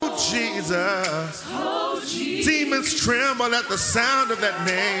Jesus. Oh, Jesus. Demons tremble at the sound of that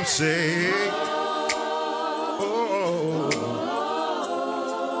name. Say,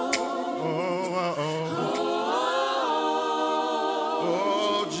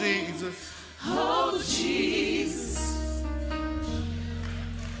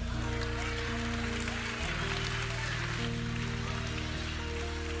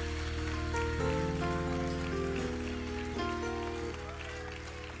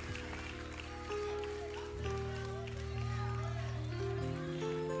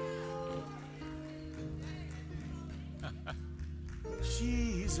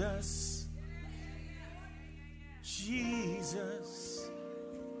 Jesus, Jesus,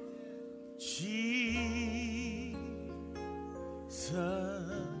 Jesus,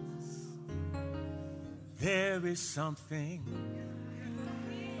 there is something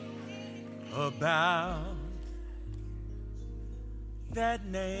about that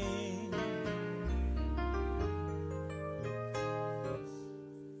name.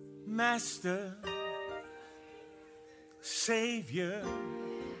 Master, Savior,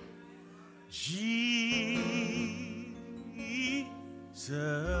 Jesus,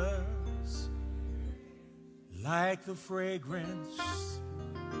 like the fragrance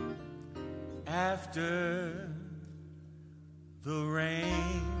after the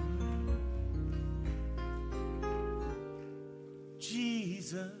rain.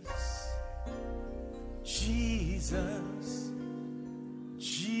 Jesus, Jesus,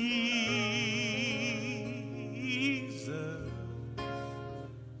 Jesus,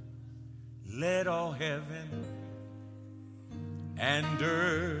 let all heaven and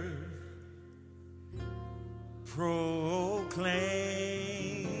earth proclaim.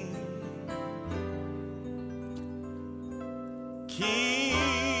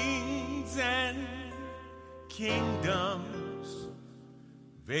 Kings and kingdoms,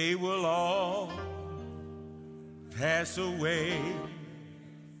 they will all pass away.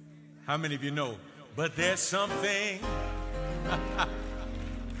 How many of you know? But there's something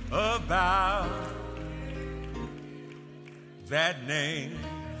about that name.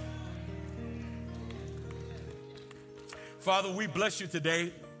 Father, we bless you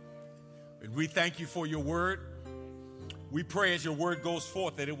today, and we thank you for your word. We pray as your word goes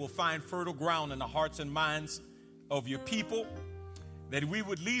forth that it will find fertile ground in the hearts and minds of your people, that we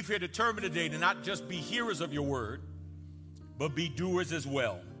would leave here determined today to not just be hearers of your word, but be doers as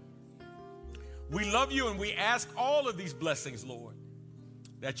well. We love you, and we ask all of these blessings, Lord,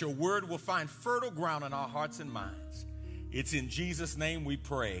 that your word will find fertile ground in our hearts and minds. It's in Jesus' name we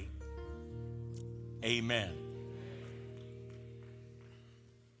pray. Amen.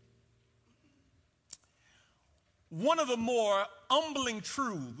 One of the more humbling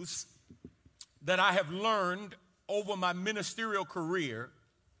truths that I have learned over my ministerial career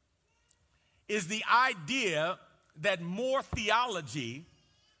is the idea that more theology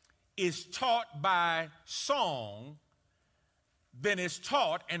is taught by song than is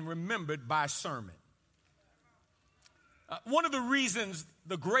taught and remembered by sermon. One of the reasons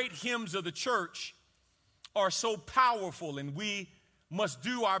the great hymns of the church are so powerful, and we must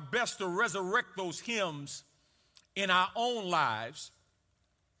do our best to resurrect those hymns in our own lives,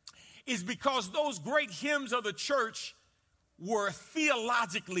 is because those great hymns of the church were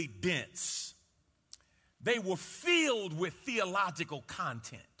theologically dense. They were filled with theological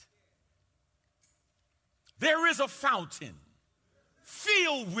content. There is a fountain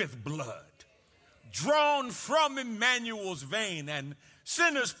filled with blood, drawn from Emmanuel's vein, and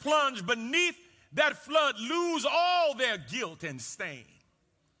sinners plunged beneath that flood lose all their guilt and stain.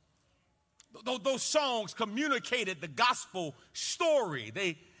 Those songs communicated the gospel story.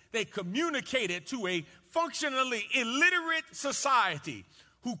 They communicated to a functionally illiterate society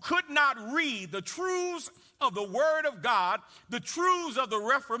who could not read the truths of the Word of God, the truths of the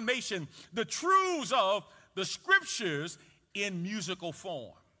Reformation, the truths of the Scriptures in musical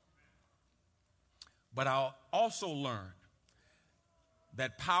form. But I also learned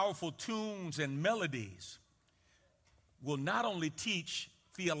that powerful tunes and melodies will not only teach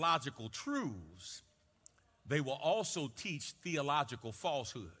theological truths, they will also teach theological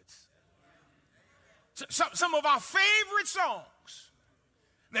falsehoods. Some of our favorite songs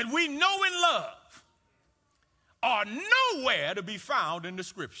that we know and love are nowhere to be found in the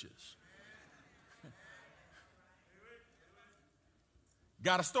Scriptures.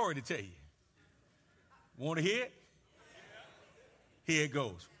 Got a story to tell you. Want to hear it? Here it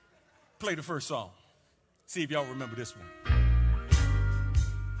goes. Play the first song. See if y'all remember this one.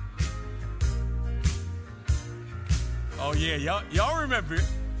 Oh, yeah, y'all remember it.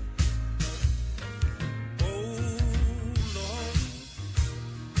 Oh, Lord,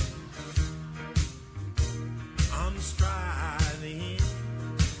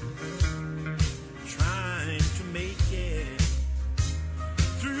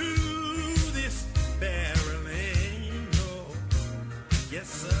 Yes,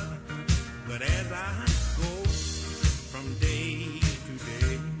 sir. But as I go from day to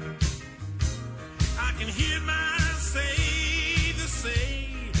day, I can hear my Savior say,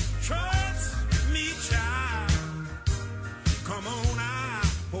 trust me, child. Come on, I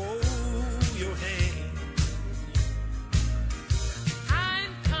hold your hand.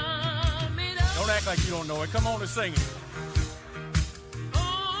 I'm coming up. Don't act like you don't know it. Come on and sing it.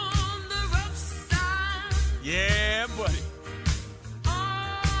 On the rough side. Yeah, buddy.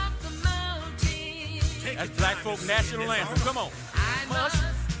 Of the mountain. That's Black Folk National Anthem. Come on. I must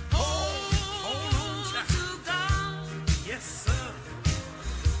hold on, to God. Yes, sir.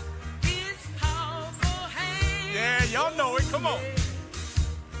 His powerful hand. Yeah, y'all know it. Come on.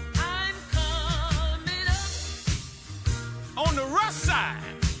 I'm coming up. On the rough side.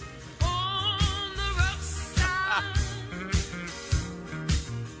 On the rough side.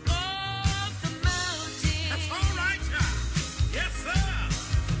 Of the mountain. That's all right, child. Yes, sir.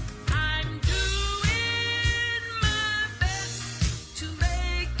 I'm doing my best to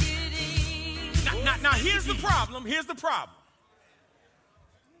make it in. Now, here's the problem. Here's the problem.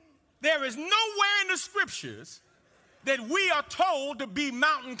 There is nowhere in the scriptures that we are told to be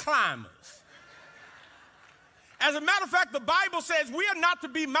mountain climbers. As a matter of fact, the Bible says we are not to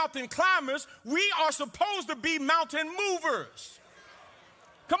be mountain climbers. We are supposed to be mountain movers.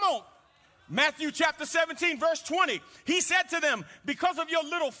 Come on. Matthew chapter 17, verse 20. He said to them, because of your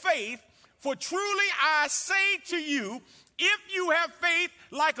little faith, for truly I say to you, if you have faith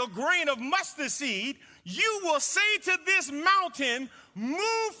like a grain of mustard seed, you will say to this mountain,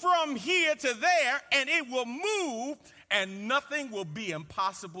 move from here to there, and it will move, and nothing will be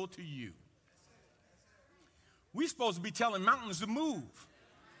impossible to you. We're supposed to be telling mountains to move.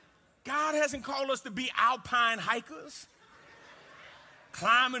 God hasn't called us to be alpine hikers,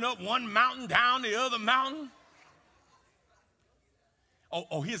 climbing up one mountain, down the other mountain.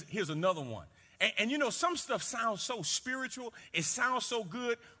 Oh, here's another one. And you know, some stuff sounds so spiritual, it sounds so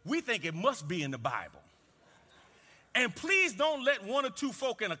good, we think it must be in the Bible. And please don't let one or two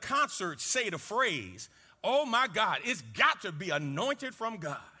folk in a concert say the phrase, oh my God, it's got to be anointed from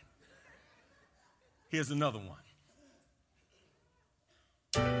God. Here's another one.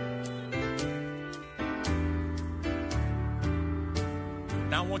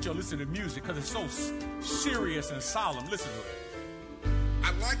 Now I want you to listen to music because it's so serious and solemn. Listen to it.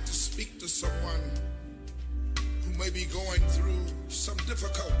 I'd like to speak to someone who may be going through some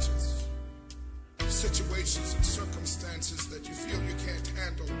difficulties, situations and circumstances that you feel you can't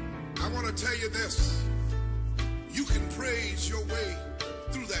handle. I want to tell you this. You can praise your way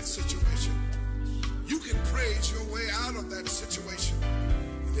through that situation. You can praise your way out of that situation.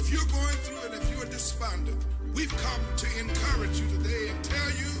 And if you're going through it, if you're despondent, we've come to encourage you today and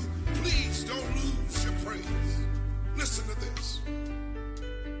tell you, please don't lose your praise. Listen to this.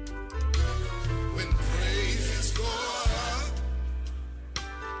 When praises go up,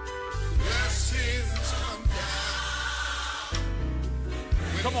 blessings come down.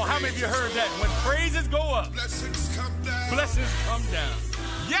 Come on, how many of you heard that? When praises go up, Blessings come down. blessings come down.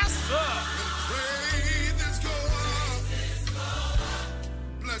 Yes, sir. When praises go up,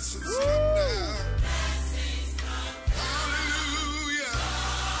 blessings come down. Hallelujah.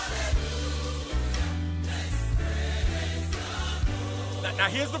 Now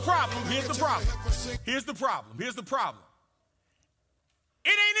here's the problem. Here's the problem. Here's the problem. Here's the problem. It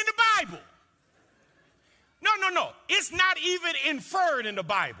ain't in the Bible. No. It's not even inferred in the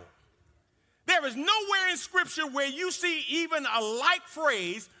Bible. There is nowhere in Scripture where you see even a like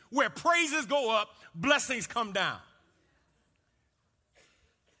phrase where praises go up, blessings come down.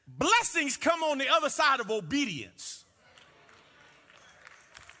 Blessings come on the other side of obedience.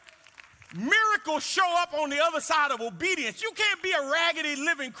 Miracles show up on the other side of obedience. You can't be a raggedy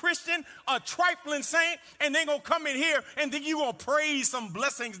living Christian, a trifling saint, and then gonna come in here and then you gonna praise some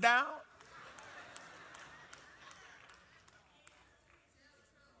blessings down.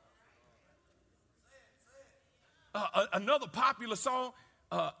 Another popular song,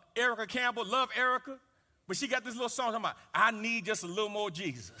 Erica Campbell, love Erica, but she got this little song talking about, I need just a little more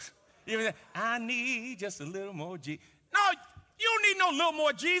Jesus. I need just a little more Jesus. No, you don't need no little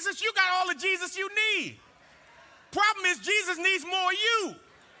more Jesus. You got all the Jesus you need. Problem is Jesus needs more of you.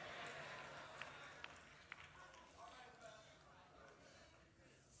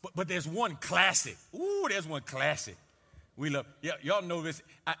 But there's one classic. Ooh, there's one classic. We love, y'all know this.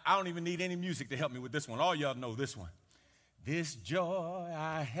 I don't even need any music to help me with this one. All y'all know this one. This joy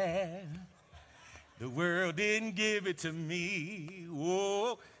I have, the world didn't give it to me.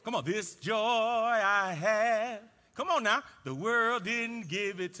 Whoa, come on. This joy I have. Come on now. The world didn't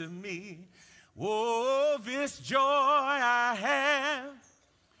give it to me. Whoa, this joy I have.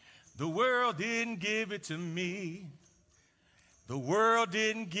 The world didn't give it to me. The world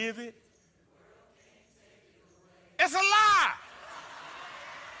didn't give it. It's a lie.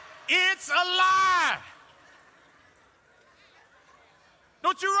 It's a lie.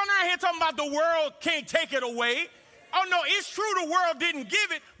 Don't you run around here talking about the world can't take it away. Oh, no, it's true the world didn't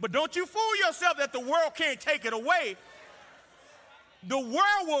give it, but don't you fool yourself that the world can't take it away. The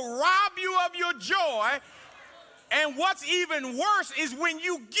world will rob you of your joy, and what's even worse is when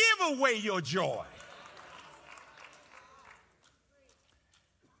you give away your joy.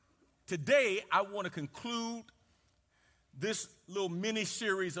 Today, I want to conclude this little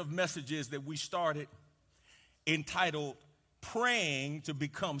mini-series of messages that we started entitled Praying to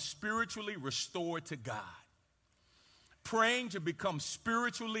Become Spiritually Restored to God. Praying to become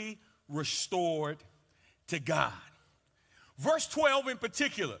spiritually restored to God. Verse 12 in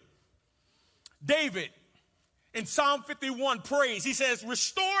particular, David in Psalm 51 prays. He says,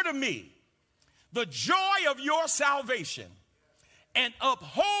 restore to me the joy of your salvation and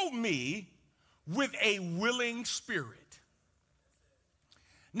uphold me with a willing spirit.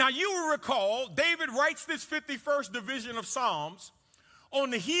 Now you will recall, David writes this 51st division of Psalms on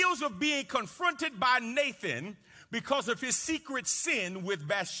the heels of being confronted by Nathan because of his secret sin with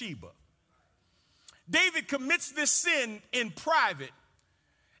Bathsheba. David commits this sin in private,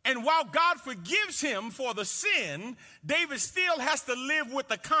 and while God forgives him for the sin, David still has to live with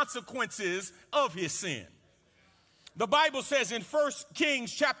the consequences of his sin. The Bible says in 1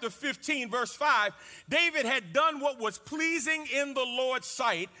 Kings chapter 15, verse 5, David had done what was pleasing in the Lord's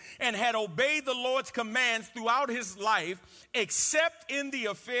sight and had obeyed the Lord's commands throughout his life, except in the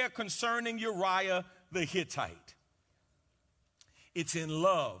affair concerning Uriah the Hittite. It's in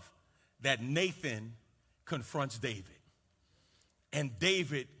love that Nathan confronts David, and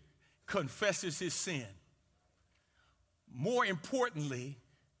David confesses his sin. More importantly,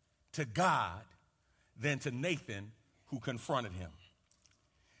 to God than to Nathan, who confronted him.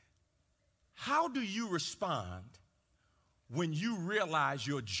 How do you respond when you realize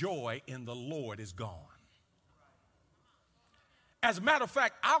your joy in the Lord is gone? As a matter of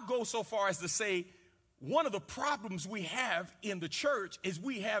fact, I'll go so far as to say one of the problems we have in the church is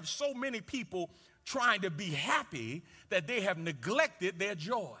we have so many people trying to be happy that they have neglected their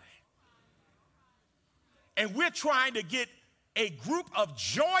joy. And we're trying to get a group of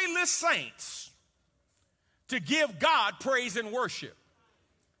joyless saints to give God praise and worship,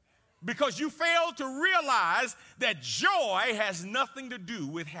 because you fail to realize that joy has nothing to do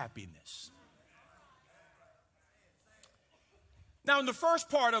with happiness. Now, in the first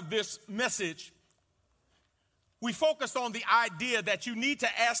part of this message, we focused on the idea that you need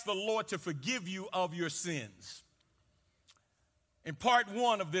to ask the Lord to forgive you of your sins. In part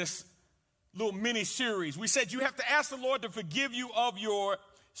one of this little mini series, we said you have to ask the Lord to forgive you of your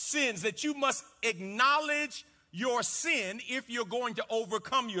sins, that you must acknowledge your sin if you're going to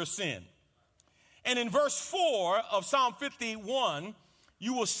overcome your sin. And in verse 4 of Psalm 51,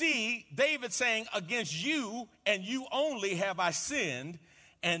 you will see David saying, against you and you only have I sinned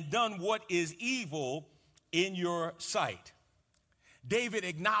and done what is evil in your sight. David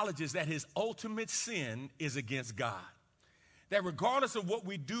acknowledges that his ultimate sin is against God. That regardless of what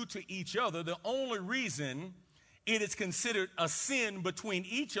we do to each other, the only reason it is considered a sin between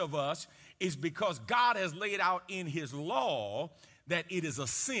each of us is because God has laid out in his law that it is a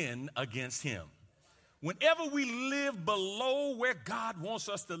sin against him. Whenever we live below where God wants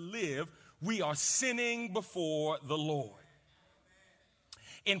us to live, we are sinning before the Lord.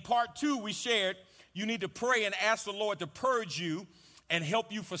 In part 2, we shared you need to pray and ask the Lord to purge you and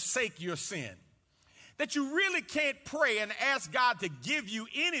help you forsake your sin. That you really can't pray and ask God to give you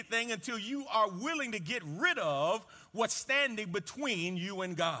anything until you are willing to get rid of what's standing between you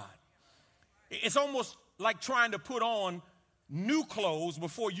and God. It's almost like trying to put on new clothes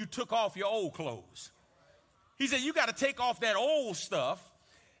before you took off your old clothes. He said you got to take off that old stuff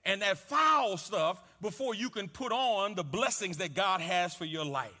and that foul stuff before you can put on the blessings that God has for your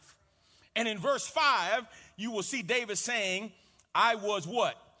life. And in verse 5, you will see David saying, I was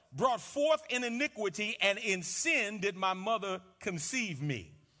what? Brought forth in iniquity, and in sin did my mother conceive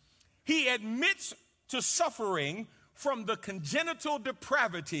me. He admits to suffering from the congenital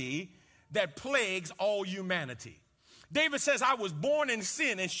depravity that plagues all humanity. David says, I was born in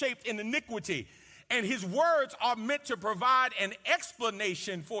sin and shaped in iniquity. And his words are meant to provide an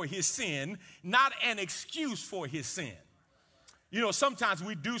explanation for his sin, not an excuse for his sin. You know, sometimes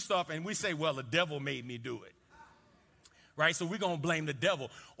we do stuff and we say, well, the devil made me do it. Right? So we're going to blame the devil.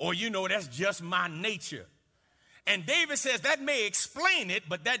 Or, you know, that's just my nature. And David says that may explain it,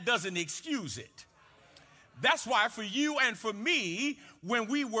 but that doesn't excuse it. That's why for you and for me, when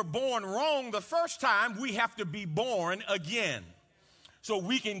we were born wrong the first time, we have to be born again so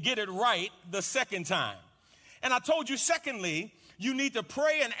we can get it right the second time. And I told you, secondly, you need to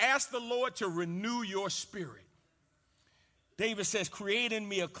pray and ask the Lord to renew your spirit. David says, create in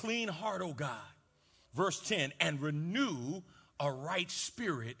me a clean heart, O God. Verse 10, and renew a right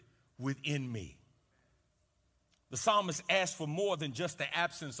spirit within me. The psalmist asked for more than just the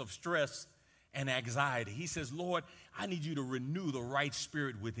absence of stress and anxiety. He says, Lord, I need you to renew the right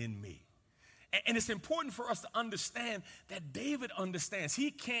spirit within me. And it's important for us to understand that David understands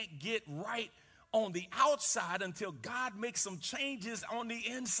he can't get right on the outside until God makes some changes on the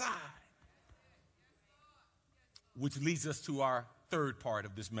inside. Which leads us to our third part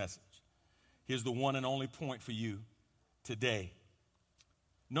of this message. Here's the one and only point for you today.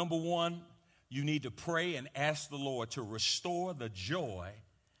 Number one, you need to pray and ask the Lord to restore the joy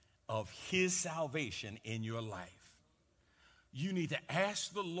of his salvation in your life. You need to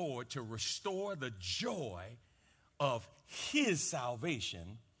ask the Lord to restore the joy of his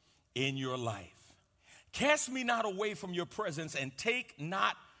salvation in your life. Cast me not away from your presence, and take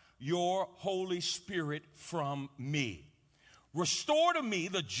not your Holy Spirit from me. Restore to me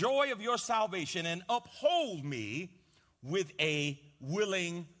the joy of your salvation, and uphold me with a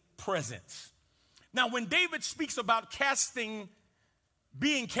willing presence. Now, when David speaks about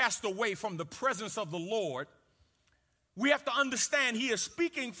being cast away from the presence of the Lord, we have to understand he is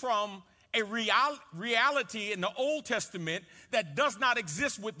speaking from a reality in the Old Testament that does not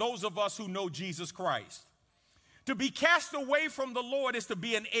exist with those of us who know Jesus Christ. To be cast away from the Lord is to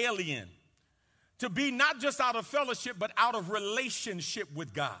be an alien, to be not just out of fellowship, but out of relationship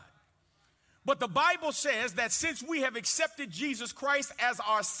with God. But the Bible says that since we have accepted Jesus Christ as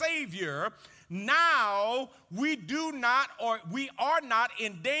our Savior, now we are not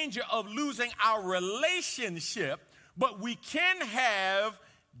in danger of losing our relationship, but we can have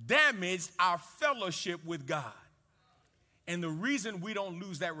damaged our fellowship with God. And the reason we don't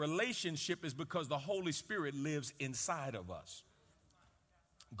lose that relationship is because the Holy Spirit lives inside of us.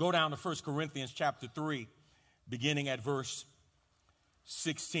 Go down to 1 Corinthians chapter 3, beginning at verse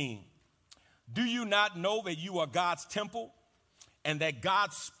 16. Do you not know that you are God's temple and that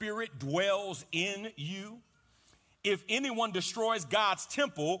God's Spirit dwells in you? If anyone destroys God's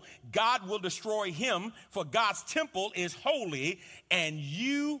temple, God will destroy him, for God's temple is holy, and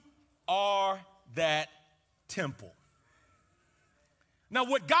you are that temple. Now,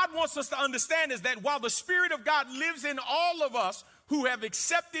 what God wants us to understand is that while the Spirit of God lives in all of us who have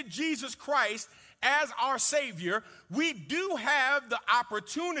accepted Jesus Christ as our Savior, we do have the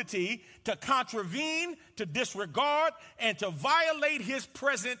opportunity to contravene, to disregard, and to violate his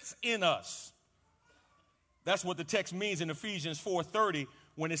presence in us. That's what the text means in Ephesians 4:30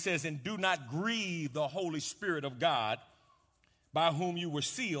 when it says, and do not grieve the Holy Spirit of God, by whom you were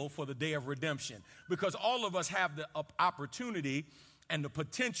sealed for the day of redemption. Because all of us have the opportunity and the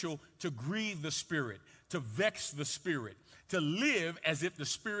potential to grieve the Spirit, to vex the Spirit, to live as if the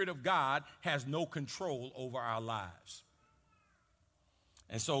Spirit of God has no control over our lives.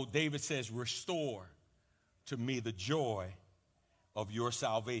 And so David says, restore to me the joy of your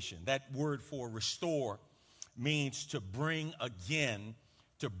salvation. That word for restore means to bring again,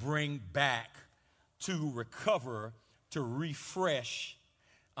 to bring back, to recover, to refresh.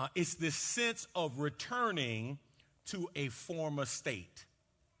 It's this sense of returning to a former state.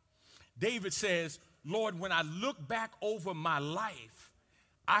 David says, Lord, when I look back over my life,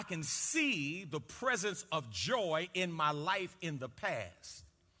 I can see the presence of joy in my life in the past.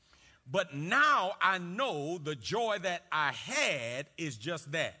 But now I know the joy that I had is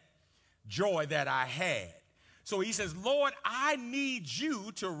just that, joy that I had. So he says, Lord, I need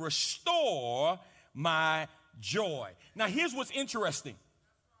you to restore my joy. Now, here's what's interesting.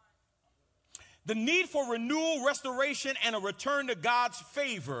 The need for renewal, restoration, and a return to God's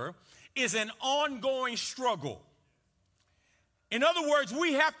favor is an ongoing struggle. In other words,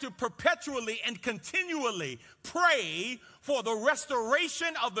 we have to perpetually and continually pray for the restoration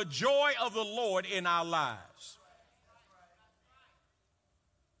of the joy of the Lord in our lives.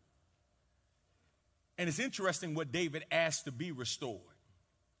 And it's interesting what David asked to be restored,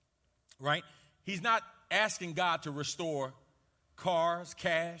 right? He's not asking God to restore cars,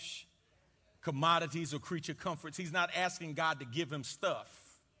 cash, commodities, or creature comforts. He's not asking God to give him stuff.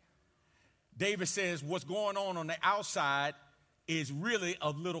 David says what's going on the outside is really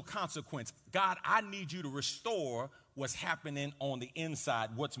of little consequence. God, I need you to restore what's happening on the inside,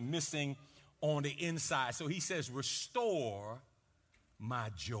 what's missing on the inside. So he says, restore my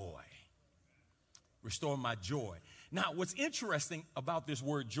joy. Restore my joy. Now, what's interesting about this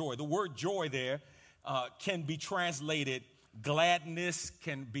word joy, the word joy there can be translated gladness,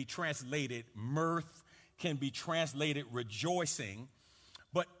 can be translated mirth, can be translated rejoicing.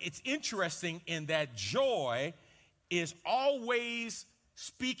 But it's interesting in that joy is always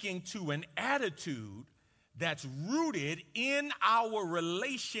speaking to an attitude that's rooted in our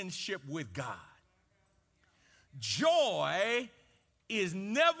relationship with God. Joy is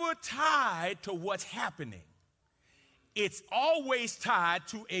never tied to what's happening. It's always tied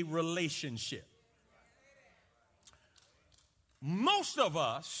to a relationship. Most of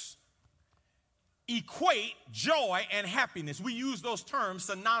us equate joy and happiness. We use those terms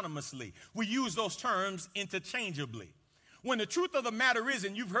synonymously. We use those terms interchangeably. When the truth of the matter is,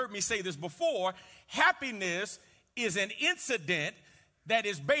 and you've heard me say this before, happiness is an incident that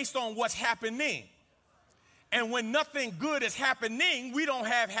is based on what's happening. And when nothing good is happening, we don't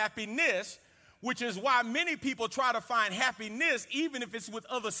have happiness, which is why many people try to find happiness even if it's with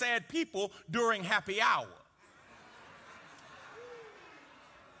other sad people during happy hour.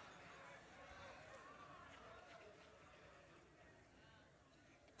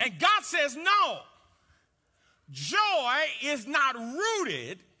 And God says, no, joy is not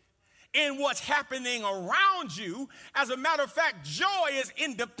rooted in what's happening around you. As a matter of fact, joy is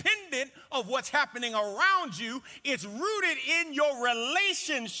independent of what's happening around you. It's rooted in your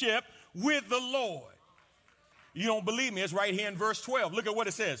relationship with the Lord. You don't believe me? It's right here in verse 12. Look at what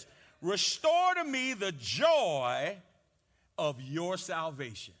it says. Restore to me the joy of your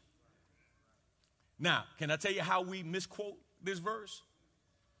salvation. Now, can I tell you how we misquote this verse?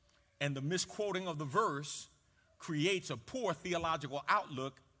 And the misquoting of the verse creates a poor theological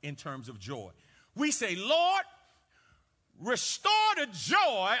outlook in terms of joy. We say, Lord, restore the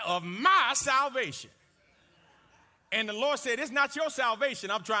joy of my salvation. And the Lord said, it's not your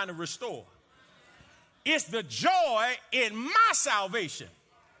salvation I'm trying to restore. It's the joy in my salvation.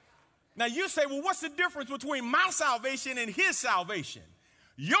 Now you say, well, what's the difference between my salvation and his salvation?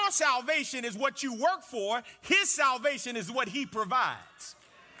 Your salvation is what you work for. His salvation is what he provides.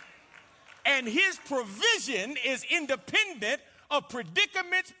 And his provision is independent of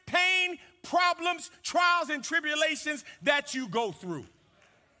predicaments, pain, problems, trials, and tribulations that you go through.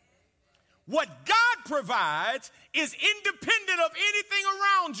 What God provides is independent of anything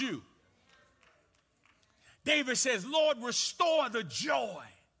around you. David says, Lord, restore the joy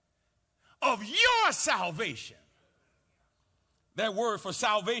of your salvation. That word for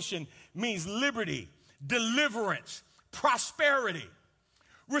salvation means liberty, deliverance, prosperity.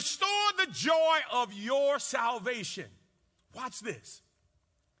 Restore the joy of your salvation. Watch this.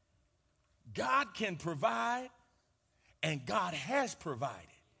 God can provide, and God has provided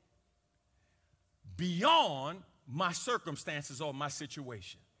beyond my circumstances or my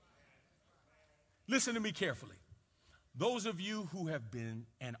situation. Listen to me carefully. Those of you who have been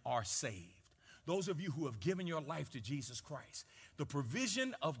and are saved, those of you who have given your life to Jesus Christ, the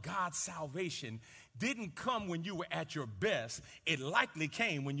provision of God's salvation didn't come when you were at your best. It likely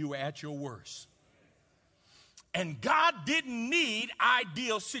came when you were at your worst. And God didn't need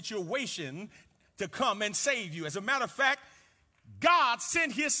ideal situation to come and save you. As a matter of fact, God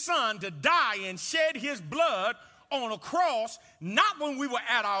sent his son to die and shed his blood on a cross, not when we were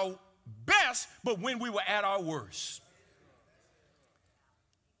at our best, but when we were at our worst.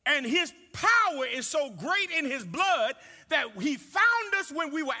 And his power is so great in his blood that he found us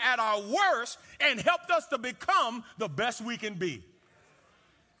when we were at our worst and helped us to become the best we can be.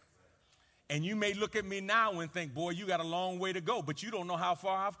 And you may look at me now and think, boy, you got a long way to go, but you don't know how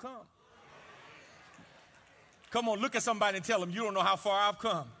far I've come. Come on, look at somebody and tell them you don't know how far I've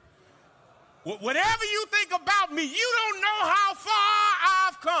come. Whatever you think about me, you don't know how far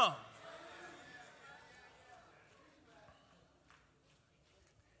I've come.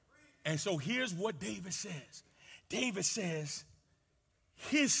 And so here's what David says. David says,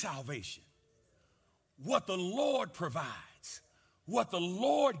 his salvation, what the Lord provides, what the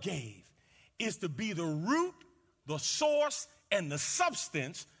Lord gave, is to be the root, the source, and the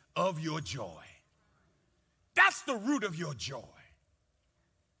substance of your joy. That's the root of your joy.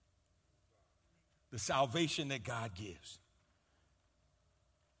 The salvation that God gives.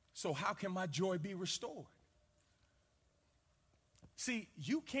 So how can my joy be restored? See,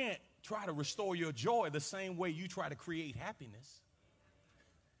 you can't try to restore your joy the same way you try to create happiness,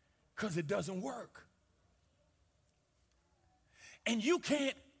 because it doesn't work. And you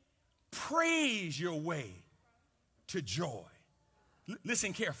can't praise your way to joy.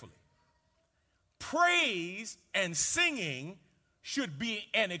 Listen carefully. Praise and singing should be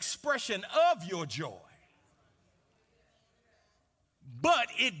an expression of your joy, but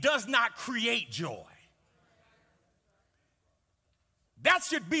it does not create joy. that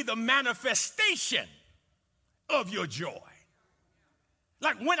should be the manifestation of your joy.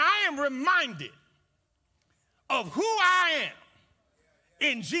 Like when I am reminded of who I am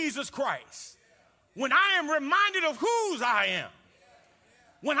in Jesus Christ, when I am reminded of whose I am,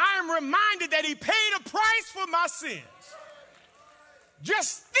 when I am reminded that he paid a price for my sins,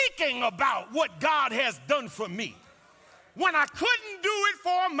 just thinking about what God has done for me, when I couldn't do it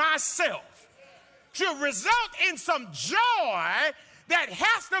for myself, should result in some joy that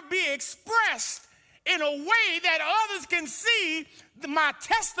has to be expressed in a way that others can see my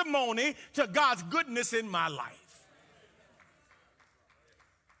testimony to God's goodness in my life.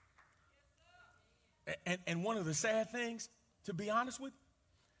 And one of the sad things, to be honest with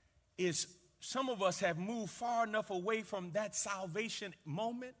you, is some of us have moved far enough away from that salvation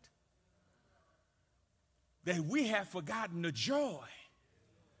moment that we have forgotten the joy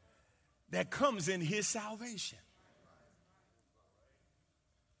that comes in his salvation.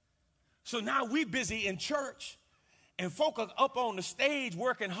 So now we busy in church and folk are up on the stage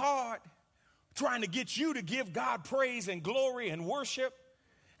working hard, trying to get you to give God praise and glory and worship.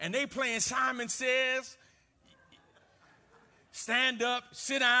 And they playing Simon Says, stand up,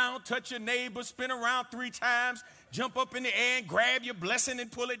 sit down, touch your neighbor, spin around 3 times, jump up in the air and grab your blessing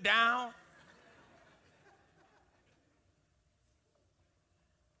and pull it down.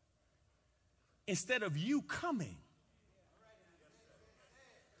 Instead of you coming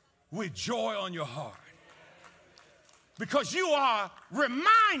with joy on your heart, because you are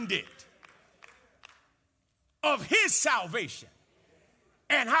reminded of his salvation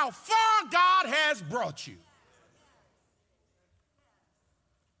and how far God has brought you.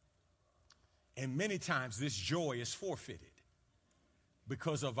 And many times this joy is forfeited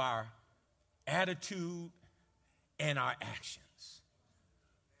because of our attitude and our actions.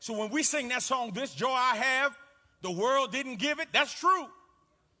 So when we sing that song, "This Joy I Have, the world didn't give it," that's true.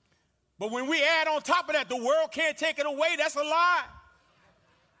 But when we add on top of that, "the world can't take it away," that's a lie.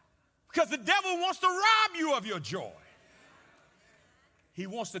 Because the devil wants to rob you of your joy. He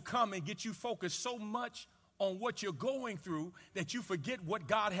wants to come and get you focused so much on what you're going through that you forget what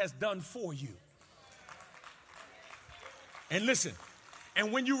God has done for you. And listen,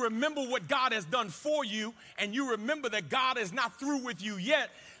 and when you remember what God has done for you and you remember that God is not through with you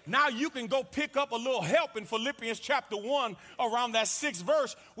yet, now you can go pick up a little help in Philippians chapter 1 around that 6th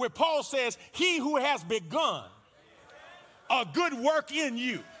verse where Paul says, "He who has begun a good work in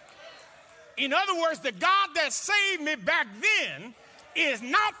you." In other words, the God that saved me back then is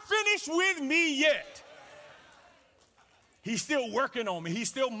not finished with me yet. He's still working on me. He's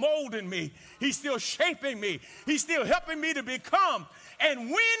still molding me. He's still shaping me. He's still helping me to become.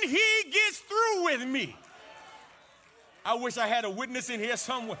 And when he gets through with me, I wish I had a witness in here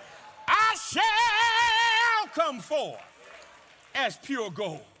somewhere, I shall come forth as pure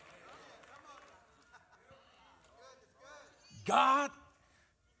gold. God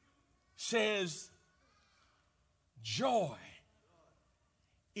says joy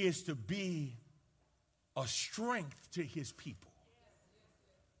is to be a strength to his people.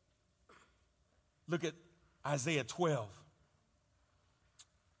 Look at Isaiah 12,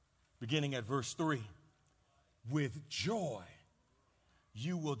 beginning at verse 3. "With joy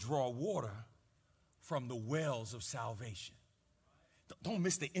you will draw water from the wells of salvation." Don't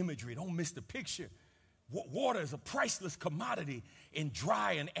miss the imagery. Don't miss the picture. Water is a priceless commodity in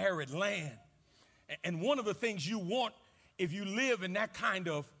dry and arid land. And one of the things you want if you live in that kind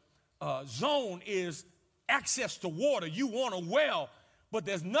of zone is access to water. You want a well, but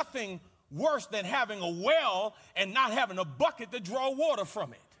there's nothing worse than having a well and not having a bucket to draw water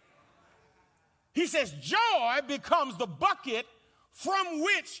from it. He says joy becomes the bucket from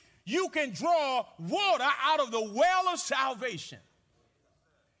which you can draw water out of the well of salvation.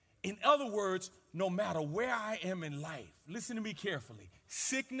 In other words, no matter where I am in life, listen to me carefully,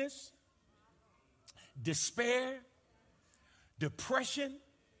 sickness, despair, depression,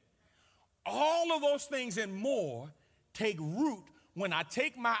 all of those things and more take root when I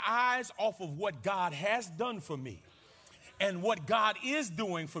take my eyes off of what God has done for me and what God is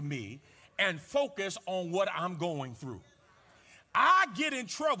doing for me and focus on what I'm going through. I get in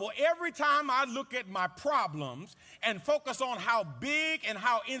trouble every time I look at my problems and focus on how big and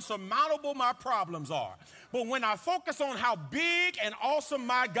how insurmountable my problems are. But when I focus on how big and awesome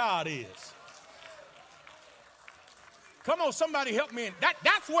my God is, come on, somebody help me.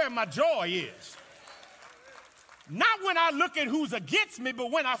 That's where my joy is. Not when I look at who's against me,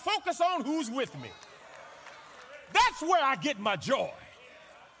 but when I focus on who's with me. That's where I get my joy.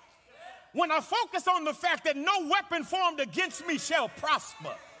 When I focus on the fact that no weapon formed against me shall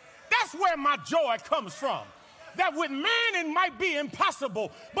prosper. That's where my joy comes from. that with man it might be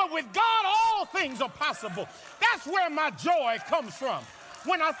impossible, but with God all things are possible. That's where my joy comes from.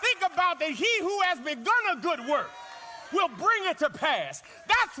 When I think about that he who has begun a good work will bring it to pass,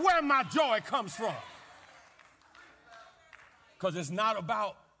 that's where my joy comes from. Because it's not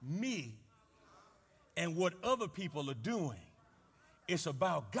about me and what other people are doing. It's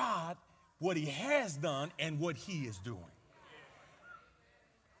about God, what he has done, and what he is doing.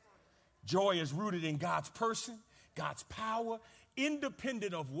 Joy is rooted in God's person, God's power,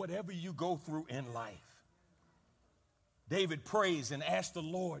 independent of whatever you go through in life. David prays and asks the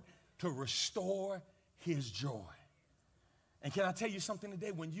Lord to restore his joy. And can I tell you something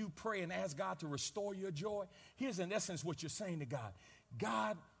today? When you pray and ask God to restore your joy, here's in essence what you're saying to God.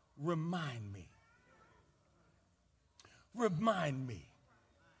 God, remind me. Remind me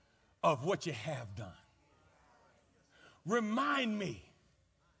of what you have done. Remind me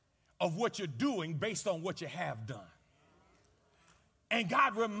of what you're doing based on what you have done. And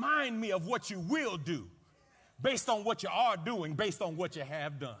God, remind me of what you will do based on what you are doing, based on what you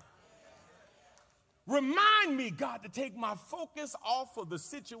have done. Remind me, God, to take my focus off of the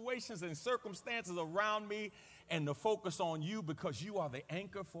situations and circumstances around me and to focus on you, because you are the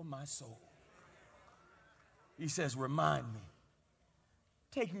anchor for my soul. He says, remind me.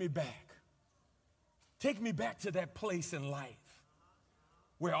 Take me back. Take me back to that place in life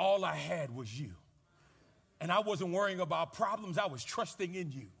where all I had was you. And I wasn't worrying about problems. I was trusting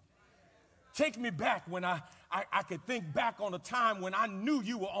in you. Take me back when I could think back on a time when I knew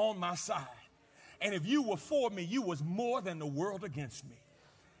you were on my side. And if you were for me, you was more than the world against me.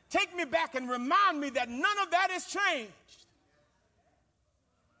 Take me back and remind me that none of that has changed.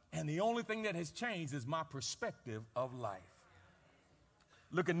 And the only thing that has changed is my perspective of life.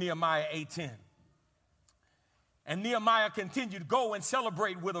 Look at Nehemiah 8:10. And Nehemiah continued, go and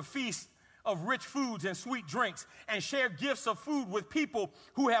celebrate with a feast of rich foods and sweet drinks, and share gifts of food with people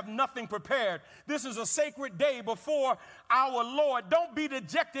who have nothing prepared. This is a sacred day before our Lord. Don't be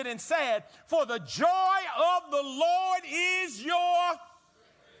dejected and sad, for the joy of the Lord is your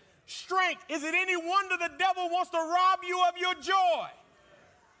strength. Is it any wonder the devil wants to rob you of your joy?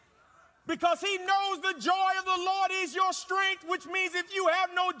 Because he knows the joy of the Lord is your strength, which means if you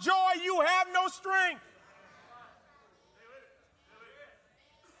have no joy, you have no strength.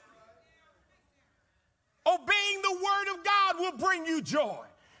 Obeying the word of God will bring you joy.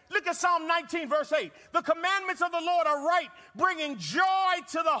 Look at Psalm 19, verse 8. The commandments of the Lord are right, bringing joy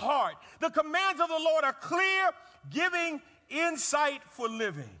to the heart. The commands of the Lord are clear, giving insight for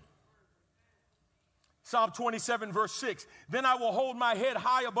living. Psalm 27, verse 6. Then I will hold my head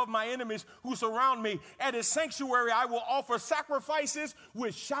high above my enemies who surround me. At his sanctuary I will offer sacrifices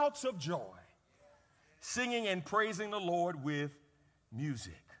with shouts of joy, singing and praising the Lord with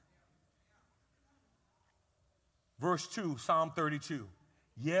music. Verse 2, Psalm 32.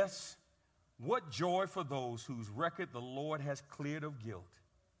 Yes, what joy for those whose record the Lord has cleared of guilt,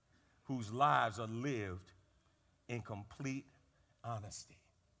 whose lives are lived in complete honesty.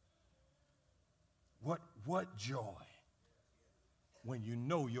 What joy when you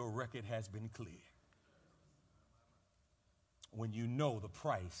know your record has been cleared, when you know the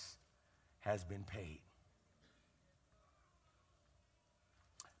price has been paid.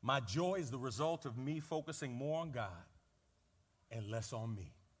 My joy is the result of me focusing more on God and less on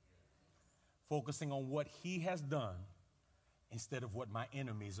me. Focusing on what he has done instead of what my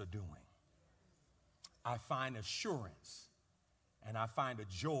enemies are doing. I find assurance and I find a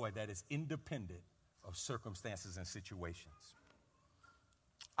joy that is independent of circumstances and situations.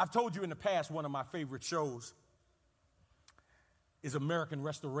 I've told you in the past, one of my favorite shows is American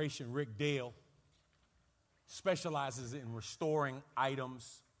Restoration. Rick Dale specializes in restoring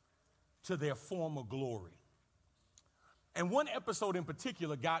items to their former glory. And one episode in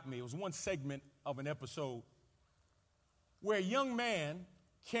particular got me. It was one segment of an episode where a young man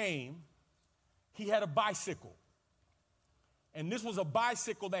came. He had a bicycle. And this was a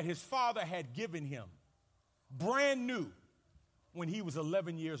bicycle that his father had given him, brand new, when he was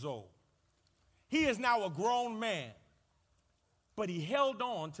 11 years old. He is now a grown man, but he held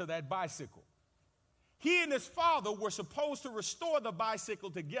on to that bicycle. He and his father were supposed to restore the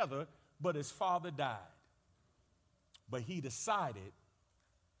bicycle together, but his father died. But he decided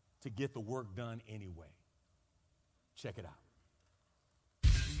to get the work done anyway. Check it out.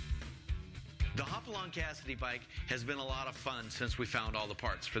 The Hopalong Cassidy bike has been a lot of fun since we found all the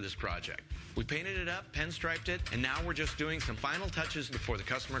parts for this project. We painted it up, pinstriped it, and now we're just doing some final touches before the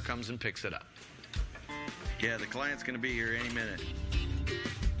customer comes and picks it up. Yeah, the client's going to be here any minute.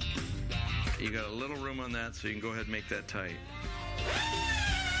 You got a little room on that, so you can go ahead and make that tight.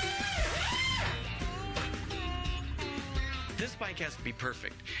 This bike has to be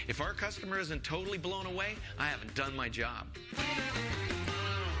perfect. If our customer isn't totally blown away, I haven't done my job.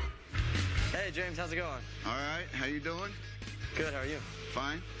 Hey, James, how's it going? All right, how you doing? Good, how are you?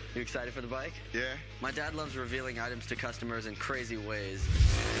 Fine? You excited for the bike? Yeah? My dad loves revealing items to customers in crazy ways.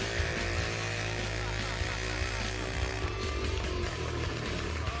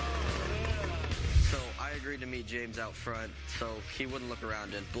 So I agreed to meet James out front so he wouldn't look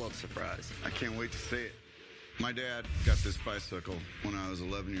around and blow the surprise. I can't wait to see it. My dad got this bicycle when I was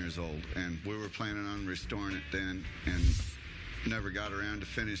 11 years old, and we were planning on restoring it then and never got around to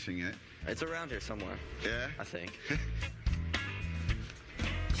finishing it. It's around here somewhere, Yeah? I think.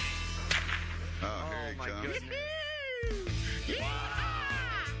 Oh, here Oh it my comes. goodness.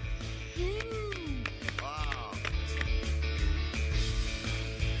 Wow.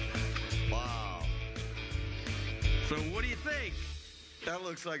 Wow. So what do you think? That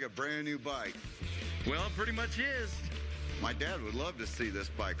looks like a brand new bike. Well, it pretty much is. My dad would love to see this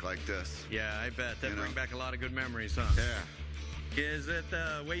bike like this. Yeah, I bet. That You know. brings back a lot of good memories, huh? Yeah. Is it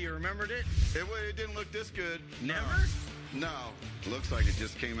the way you remembered it? It didn't look this good. Never? No. Looks like it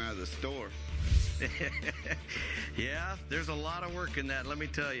just came out of the store. Yeah, there's a lot of work in that, let me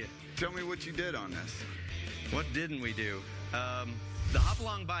tell you. Tell me what you did on this. What didn't we do? The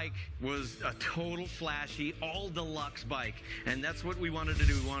Hopalong bike was a total flashy, all deluxe bike, and that's what we wanted to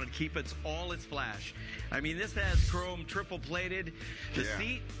do. We wanted to keep all its flash. I mean, this has chrome triple plated. The Yeah.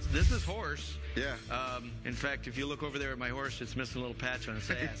 seat, this is horse. Yeah. In fact, if you look over there at my horse, it's missing a little patch on its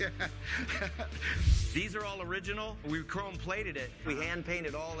ass. These are all original. We chrome plated it. We hand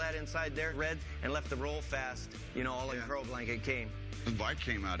painted all that inside there red and left the roll fast, all in Yeah. crow blanket came. The bike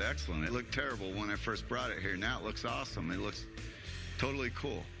came out excellent. It looked terrible when I first brought it here. Now it looks awesome. It looks totally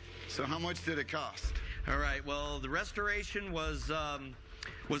cool. So how much did it cost? All right. Well, the restoration was the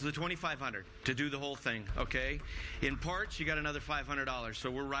 $2,500 to do the whole thing. Okay. In parts, you got another $500. So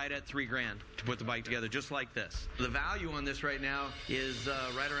we're right at $3,000 to put the bike together, just like this. The value on this right now is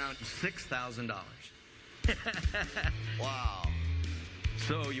right around $6,000. Wow.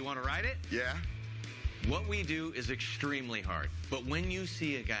 So you want to ride it? Yeah? What we do is extremely hard. But when you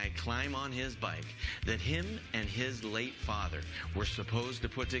see a guy climb on his bike that him and his late father were supposed to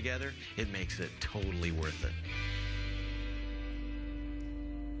put together, it makes it totally worth it.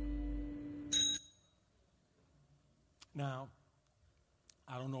 Now,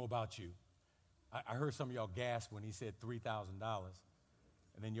 I don't know about you. I heard some of y'all gasp when he said $3,000,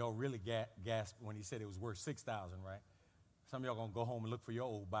 and then y'all really gasped when he said it was worth $6,000, right? Some of y'all gonna go home and look for your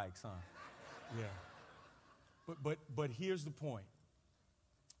old bikes, huh? Yeah. But here's the point.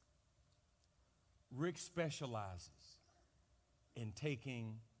 Rick specializes in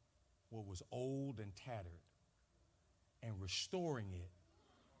taking what was old and tattered and restoring it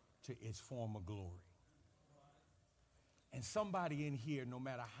to its former glory. And somebody in here, no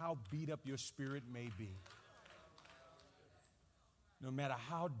matter how beat up your spirit may be, no matter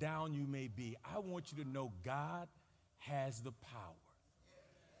how down you may be, I want you to know God has the power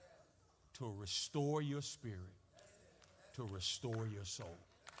to restore your spirit, to restore your soul.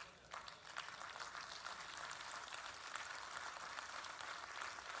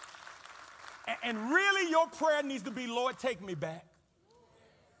 And really, your prayer needs to be, Lord, take me back.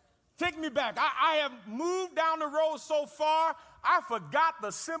 Take me back. I have moved down the road so far, I forgot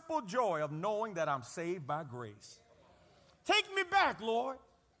the simple joy of knowing that I'm saved by grace. Take me back, Lord,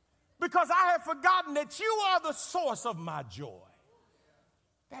 because I have forgotten that you are the source of my joy.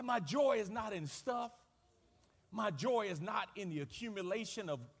 That my joy is not in stuff. My joy is not in the accumulation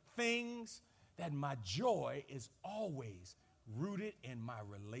of things. That my joy is always rooted in my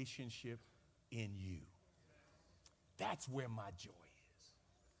relationship in you. That's where my joy is.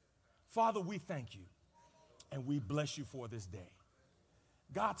 Father, we thank you and we bless you for this day.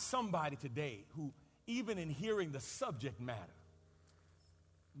 God, somebody today who, even in hearing the subject matter,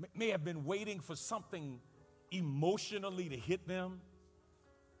 may have been waiting for something emotionally to hit them,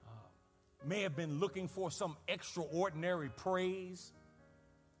 may have been looking for some extraordinary praise,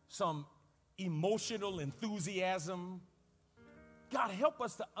 some emotional enthusiasm. God, help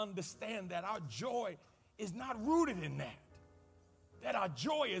us to understand that our joy is not rooted in that our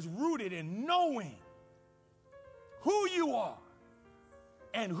joy is rooted in knowing who you are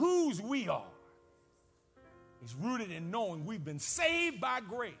and whose we are. It's rooted in knowing we've been saved by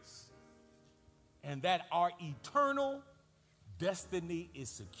grace and that our eternal destiny is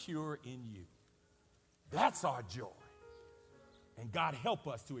secure in you. That's our joy. And God, help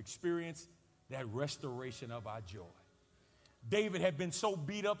us to experience that restoration of our joy. David had been so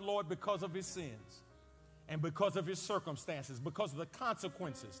beat up, Lord, because of his sins and because of his circumstances, because of the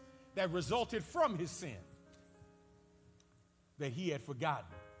consequences that resulted from his sin. that he had forgotten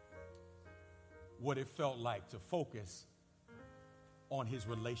what it felt like to focus on his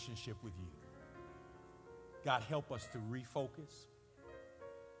relationship with you. God, help us to refocus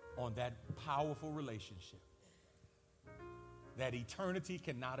on that powerful relationship that eternity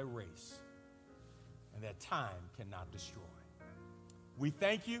cannot erase and that time cannot destroy. We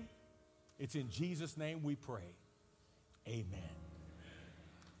thank you. It's in Jesus' name we pray. Amen.